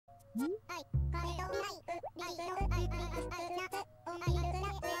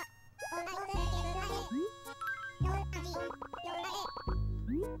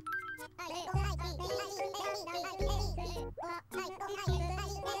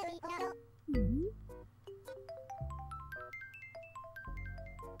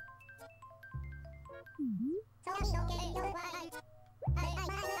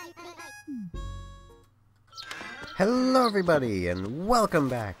Hello everybody, and welcome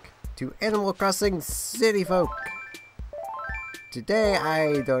back to Animal Crossing City Folk. Today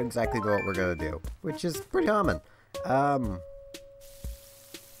I don't exactly know what we're gonna do, which is pretty common.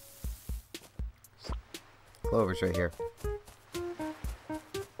 Clover's right here.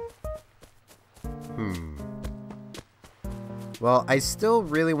 Well, I still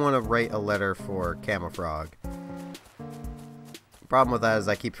really want to write a letter for Camofrog. Problem with that is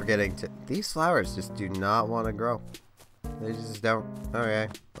I keep forgetting to... These flowers just do not want to grow. They just don't. Okay.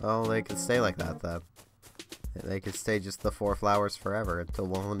 Well, they could stay like that then. They could stay just the 4 flowers forever until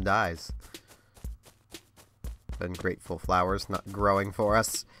one of them dies. Ungrateful flowers not growing for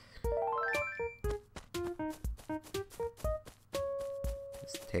us.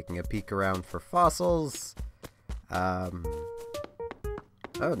 Just taking a peek around for fossils.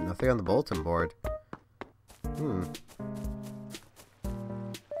 Oh, nothing on the bulletin board.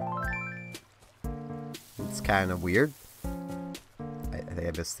 It's kind of weird. I think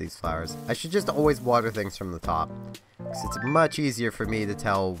I missed these flowers. I should just always water things from the top, because it's much easier for me to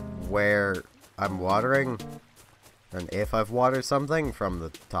tell where I'm watering than if I've watered something from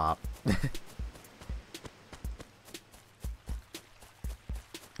the top.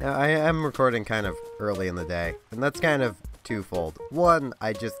 Now, I am recording kind of early in the day, and that's kind of twofold. One,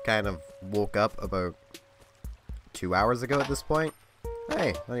 I just kind of woke up about 2 hours ago at this point.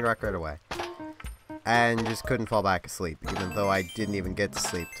 Hey, Honey Rock right away. And just couldn't fall back asleep, even though I didn't even get to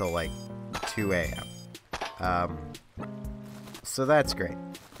sleep till like 2 a.m. So that's great.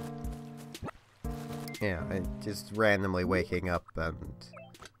 Yeah, just randomly waking up and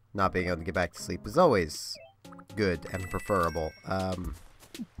not being able to get back to sleep is always good and preferable.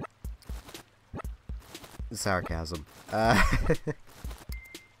 Sarcasm.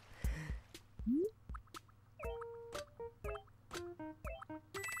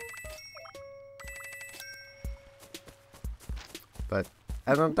 But,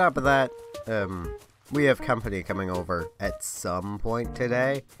 and on top of that, we have company coming over at some point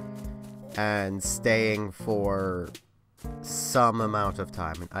today, and staying for some amount of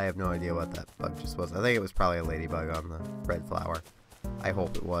time, and I have no idea what that bug just was. I think it was probably a ladybug on the red flower. I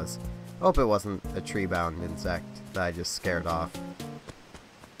hope it was. I hope it wasn't a tree-bound insect that I just scared off.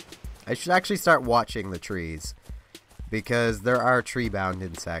 I should actually start watching the trees, because there are tree-bound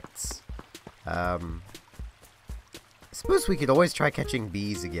insects. I suppose we could always try catching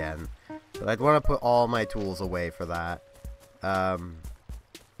bees again, but I'd want to put all my tools away for that.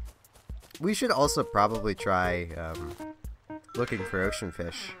 We should also probably try looking for ocean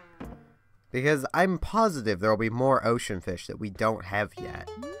fish, because I'm positive there will be more ocean fish that we don't have yet.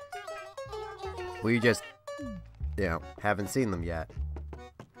 We just, you know, haven't seen them yet.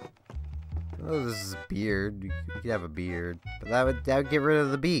 Oh, this is a beard. You could have a beard, but that would get rid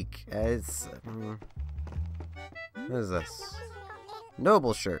of the beak. It's what is this?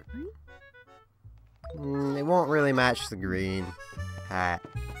 Noble shirt. It won't really match the green hat,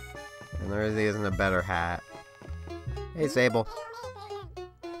 and there really isn't a better hat. Hey, Sable.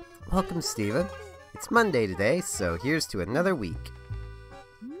 Welcome, Steven. It's Monday today, so here's to another week.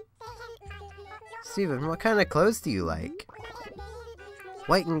 Steven, what kind of clothes do you like?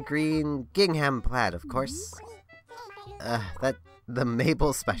 White and green, gingham plaid, of course. The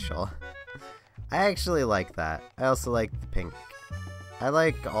Maple Special. I actually like that. I also like the pink. I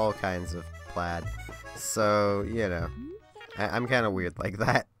like all kinds of plaid. So, you know, I'm kind of weird like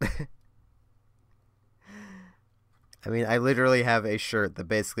that. I mean, I literally have a shirt that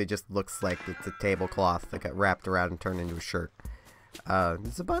basically just looks like it's a tablecloth that got wrapped around and turned into a shirt.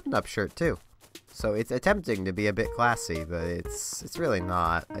 It's a button-up shirt, too. So it's attempting to be a bit classy, but it's really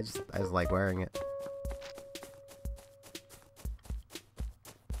not. I just like wearing it.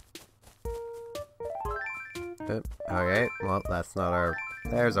 Okay, well, that's not our...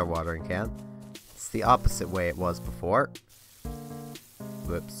 There's our watering can. It's the opposite way it was before.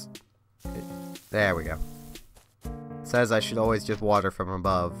 Whoops. There we go. It says I should always just water from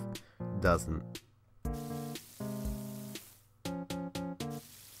above. Doesn't.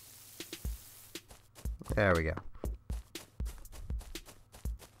 There we go.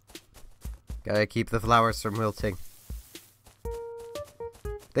 Gotta keep the flowers from wilting.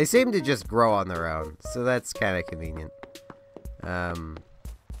 They seem to just grow on their own, so that's kind of convenient.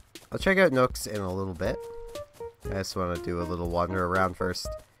 I'll check out Nooks in a little bit. I just want to do a little wander around first.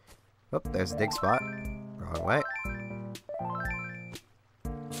 Oh, there's a dig spot. Wrong way.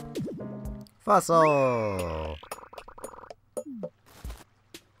 Fossil!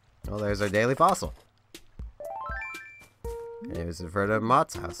 Well, there's our daily fossil. And it was in front of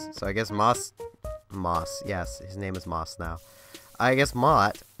Mott's house. So I guess Moss, yes, his name is Moss now. I guess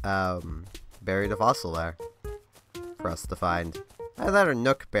Mott, buried a fossil there for us to find. Either that or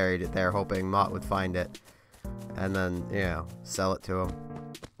Nook buried it there, hoping Mott would find it. And then, you know, sell it to him.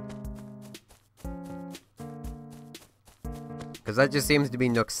 Because that just seems to be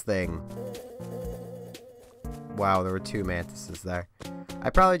Nook's thing. Wow, there were 2 mantises there. I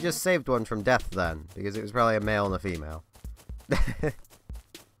probably just saved one from death then, because it was probably a male and a female.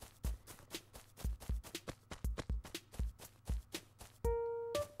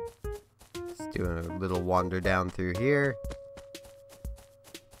 Just doing a little wander down through here.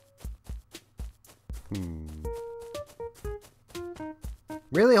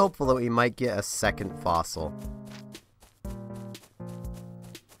 Really hopeful that we might get a second fossil.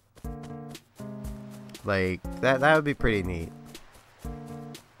 Like, that would be pretty neat.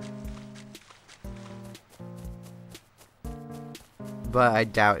 But I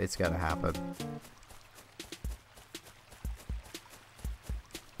doubt it's gonna happen.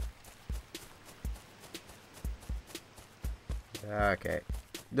 Okay.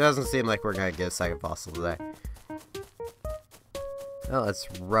 Doesn't seem like we're gonna get a second fossil today. Well, let's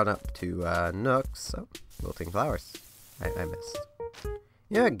run up to Nooks. Oh, wilting flowers. I missed.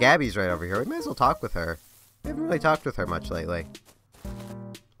 Yeah, Gabby's right over here. We might as well talk with her. We haven't really talked with her much lately.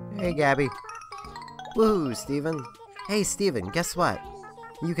 Hey, Gabby. Woohoo, Steven. Hey, Steven, guess what?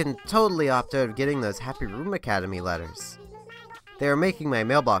 You can totally opt out of getting those Happy Room Academy letters. They were making my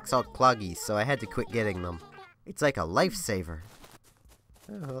mailbox all cloggy, so I had to quit getting them. It's like a lifesaver.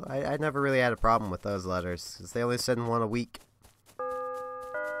 Oh, I never really had a problem with those letters, because they only send one a week.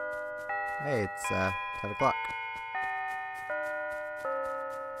 Hey, it's 10 o'clock.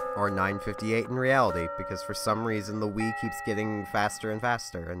 Or 9:58 in reality, because for some reason the Wii keeps getting faster and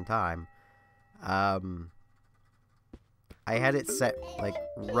faster in time. I had it set, like,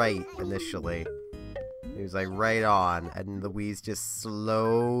 right initially. It was, like, right on, and the Wii's just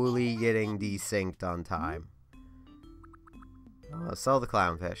slowly getting desynced on time. Oh, sell the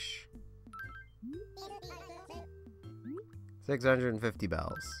clownfish. 650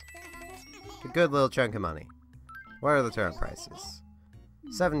 bells. A good little chunk of money. What are the turn prices?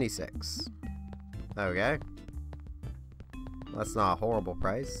 76. Okay. That's not a horrible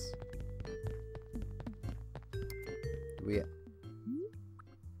price. We...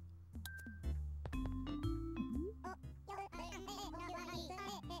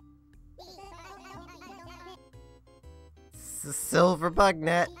 It's a silver bug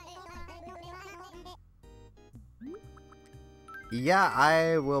net. Yeah,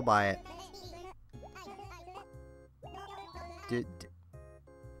 I will buy it.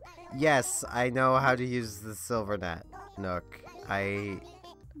 Yes, I know how to use the silver net, Nook. I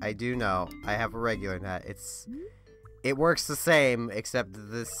do know. I have a regular net. It works the same, except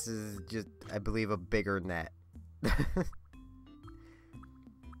this is just, I believe, a bigger net.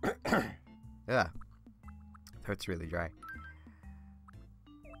 Yeah. Throat's really dry.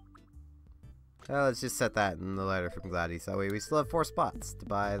 Well, let's just set that in the letter from Gladys. That way we still have 4 spots to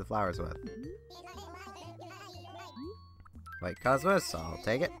buy the flowers with. White cosmos, I'll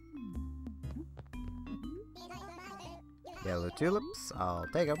take it. Yellow tulips, I'll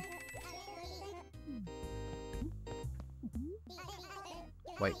take them.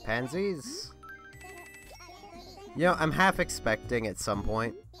 White pansies. You know, I'm half expecting at some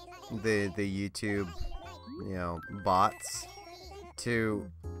point the YouTube, you know, bots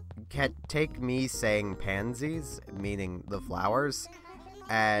to take me saying pansies, meaning the flowers,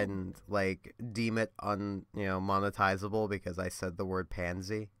 and like deem it monetizable because I said the word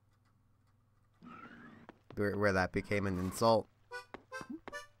pansy, where that became an insult.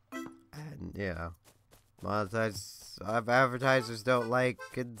 And you know, advertisers don't like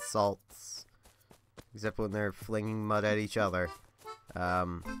insults, except when they're flinging mud at each other.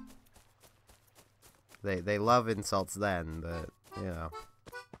 They love insults then, but you know.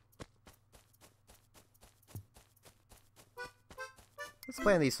 Let's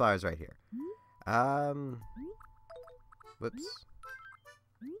plant these flowers right here. Whoops.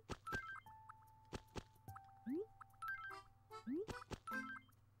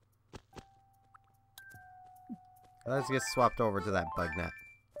 Let's get swapped over to that bug net.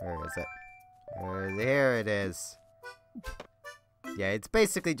 Where is it? There it is. Yeah, it's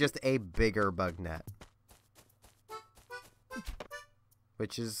basically just a bigger bug net.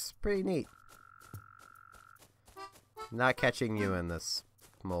 which is pretty neat. Not catching you in this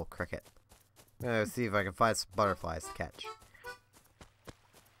mole cricket. I'm gonna see if I can find some butterflies to catch.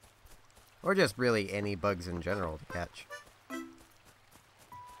 Or just really any bugs in general to catch.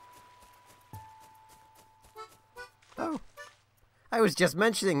 Oh! I was just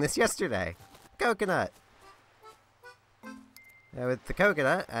mentioning this yesterday! Coconut! Yeah, with the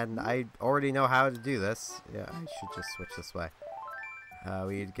coconut, and I already know how to do this. Yeah, I should just switch this way.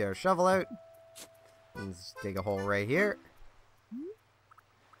 We need to get our shovel out. Let's dig a hole right here.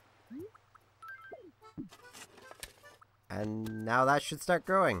 And now that should start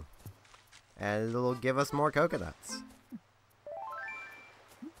growing. And it'll give us more coconuts.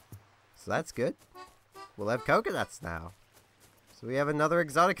 So that's good. We'll have coconuts now. So we have another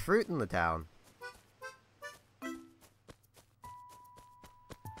exotic fruit in the town.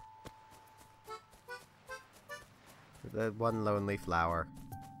 The one lonely flower.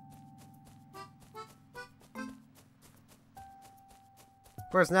 Of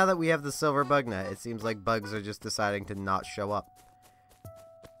course, now that we have the silver bug net, it seems like bugs are just deciding to not show up.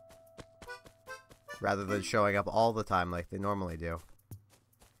 Rather than showing up all the time like they normally do.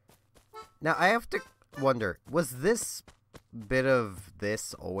 Now, I have to wonder, was this bit of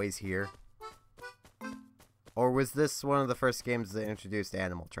this always here? Or was this one of the first games that introduced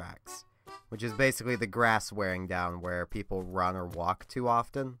animal tracks? Which is basically the grass wearing down where people run or walk too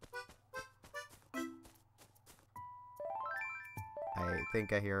often. I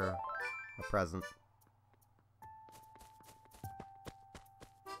think I hear a present.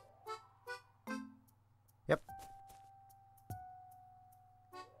 Yep.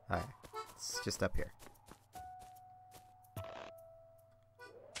 Alright, it's just up here.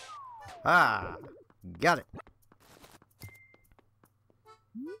 Ah! Got it!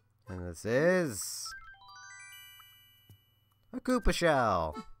 And this is a Koopa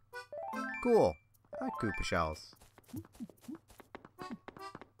shell. Cool. I like Koopa shells.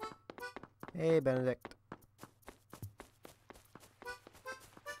 Hey, Benedict.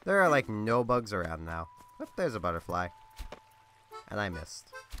 There are like no bugs around now. Oh, there's a butterfly. And I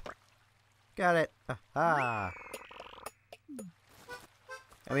missed. Got it. Aha.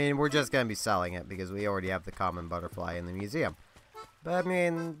 I mean, we're just gonna be selling it because we already have the common butterfly in the museum. But I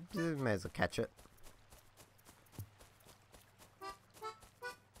mean, may as well catch it.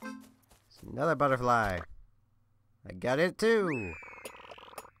 It's another butterfly. I got it too.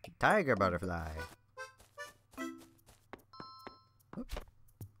 Tiger butterfly.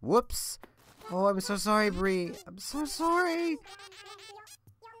 Whoops. Oh, I'm so sorry, Bree. I'm so sorry.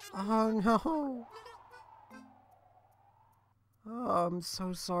 Oh no. Oh, I'm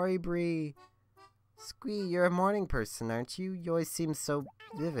so sorry, Bree. Squee, you're a morning person, aren't you? You always seem so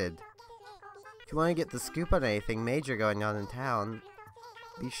vivid. If you want to get the scoop on anything major going on in town,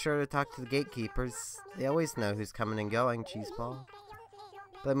 be sure to talk to the gatekeepers. They always know who's coming and going, Cheeseball.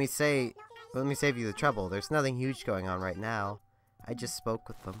 Let me save you the trouble. There's nothing huge going on right now. I just spoke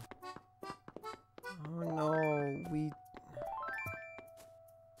with them. Oh no,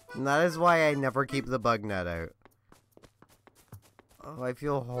 And that is why I never keep the bug net out. Oh, I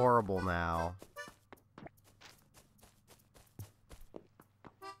feel horrible now.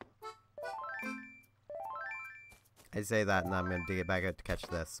 I say that and I'm gonna dig it back out to catch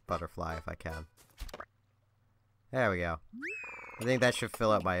this butterfly if I can. There we go. I think that should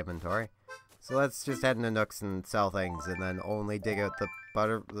fill up my inventory. So let's just head into Nooks and sell things and then only dig out the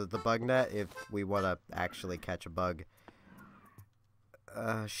bug net if we want to actually catch a bug.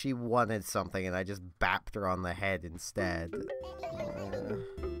 She wanted something and I just bapped her on the head instead.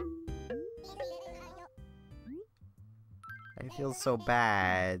 I feel so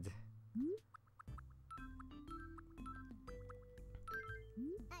bad.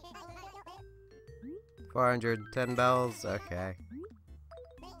 $410 bells? Okay.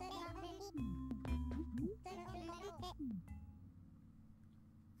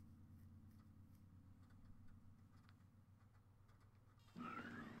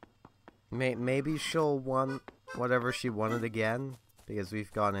 Maybe she'll want whatever she wanted again, because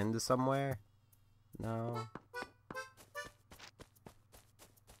we've gone into somewhere? No.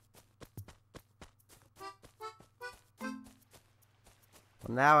 Well,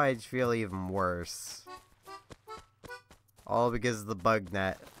 now I feel even worse. All because of the bug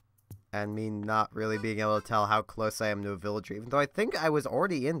net, and me not really being able to tell how close I am to a villager, even though I think I was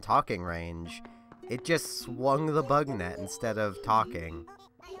already in talking range. It just swung the bug net instead of talking.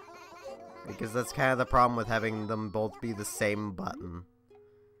 Because that's kind of the problem with having them both be the same button.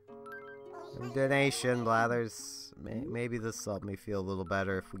 Donation, Blathers. Maybe this will help me feel a little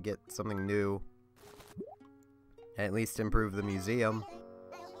better if we get something new. At least improve the museum.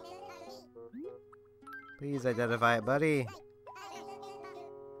 Please identify it, buddy.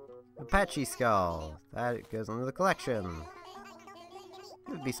 Apache skull. That goes into the collection. It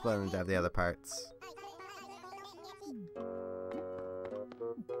would be splendid to have the other parts.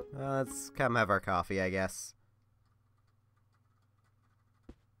 Let's come have our coffee, I guess.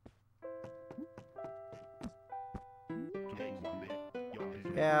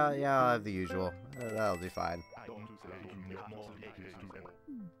 Yeah, I'll have the usual. That'll be fine.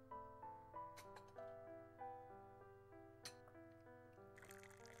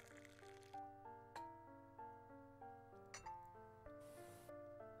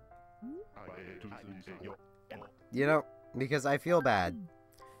 You know, because I feel bad,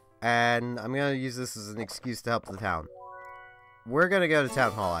 and I'm gonna use this as an excuse to help the town. We're gonna go to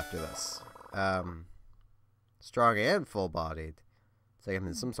town hall after this. Strong and full-bodied. It's like I'm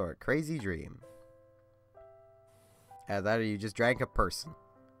in some sort of crazy dream. That or you just drank a person.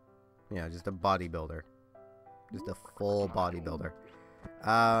 You know, just a bodybuilder. Just a full bodybuilder.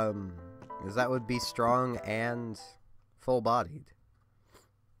 Because that would be strong and full-bodied.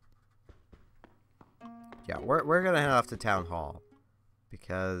 Yeah, we're gonna head off to town hall.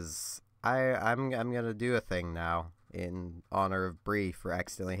 Because I'm gonna do a thing now in honor of Bree for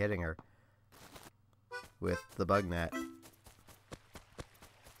accidentally hitting her with the bug net.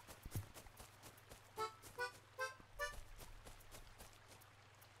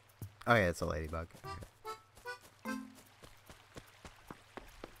 Oh yeah, it's a ladybug. Okay.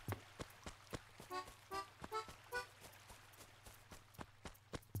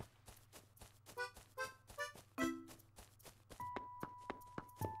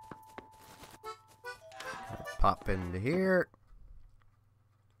 Pop into here.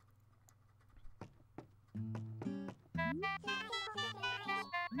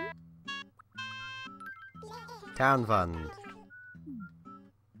 Town fund.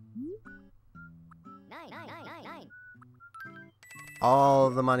 All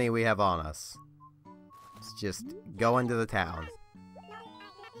the money we have on us. Let's just go into the town.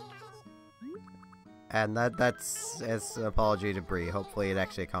 And that's as an apology to Bree. Hopefully it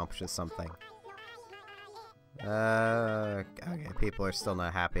actually accomplishes something. Okay, people are still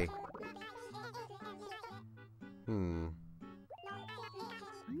not happy.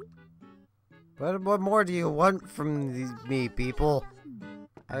 What more do you want from me, people?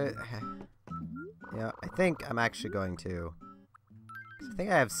 Yeah, I think I'm actually going to... I think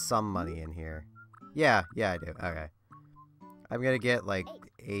I have some money in here. Yeah, I do. Okay. I'm gonna get, like,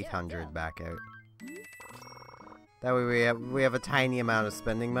 800 back out. That way we have a tiny amount of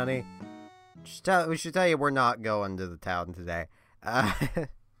spending money. We should tell you we're not going to the town today.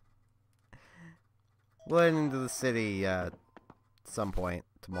 We'll head into the city, some point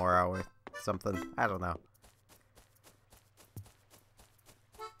tomorrow or something. I don't know.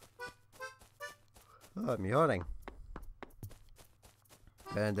 Oh, I'm yawning.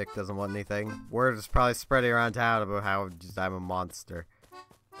 Benedict doesn't want anything. Word is probably spreading around town about how I'm a monster.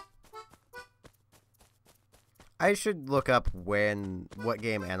 I should look up what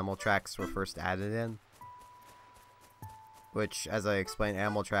game Animal Tracks were first added in. Which, as I explained,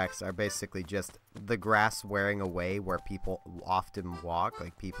 Animal Tracks are basically just the grass wearing away where people often walk,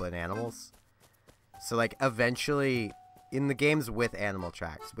 like people and animals. So, like, eventually, in the games with Animal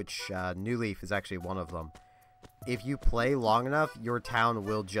Tracks, which New Leaf is actually one of them, if you play long enough, your town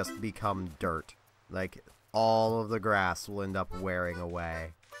will just become dirt. Like, all of the grass will end up wearing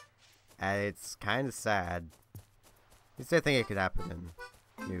away. And it's kind of sad. At least I think it could happen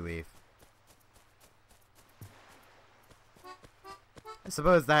in New Leaf. I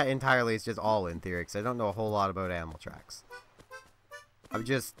suppose that entirely is just all in theory, because I don't know a whole lot about Animal Tracks. I'm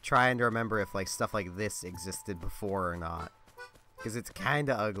just trying to remember if, like, stuff like this existed before or not. Because it's kind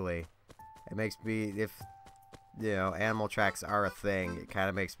of ugly. It makes me, if, you know, Animal Tracks are a thing, it kind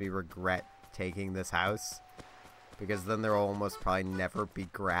of makes me regret taking this house. Because then there will almost probably never be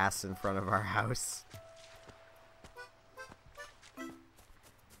grass in front of our house.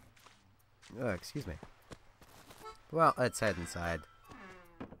 Oh, excuse me. Well, let's head inside.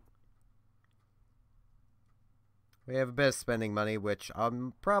 We have a bit of spending money, which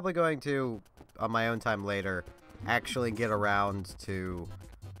I'm probably going to, on my own time later, actually get around to,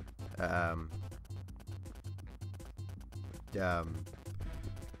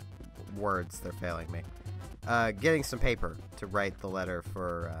 words, they're failing me. Getting some paper to write the letter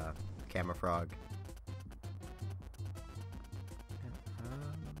for, Camafrog.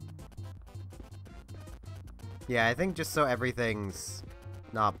 Yeah, I think just so everything's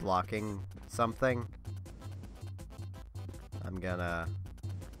not blocking something, I'm gonna...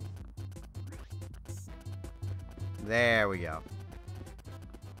 There we go.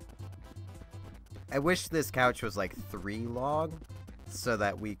 I wish this couch was like 3 long, so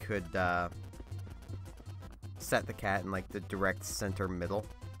that we could set the cat in like the direct center middle.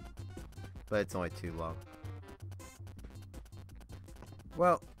 But it's only 2 long.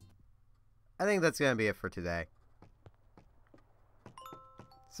 Well, I think that's going to be it for today.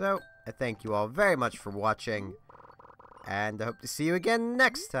 So, I thank you all very much for watching, and I hope to see you again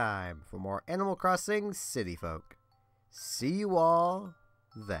next time for more Animal Crossing City Folk. See you all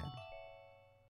then.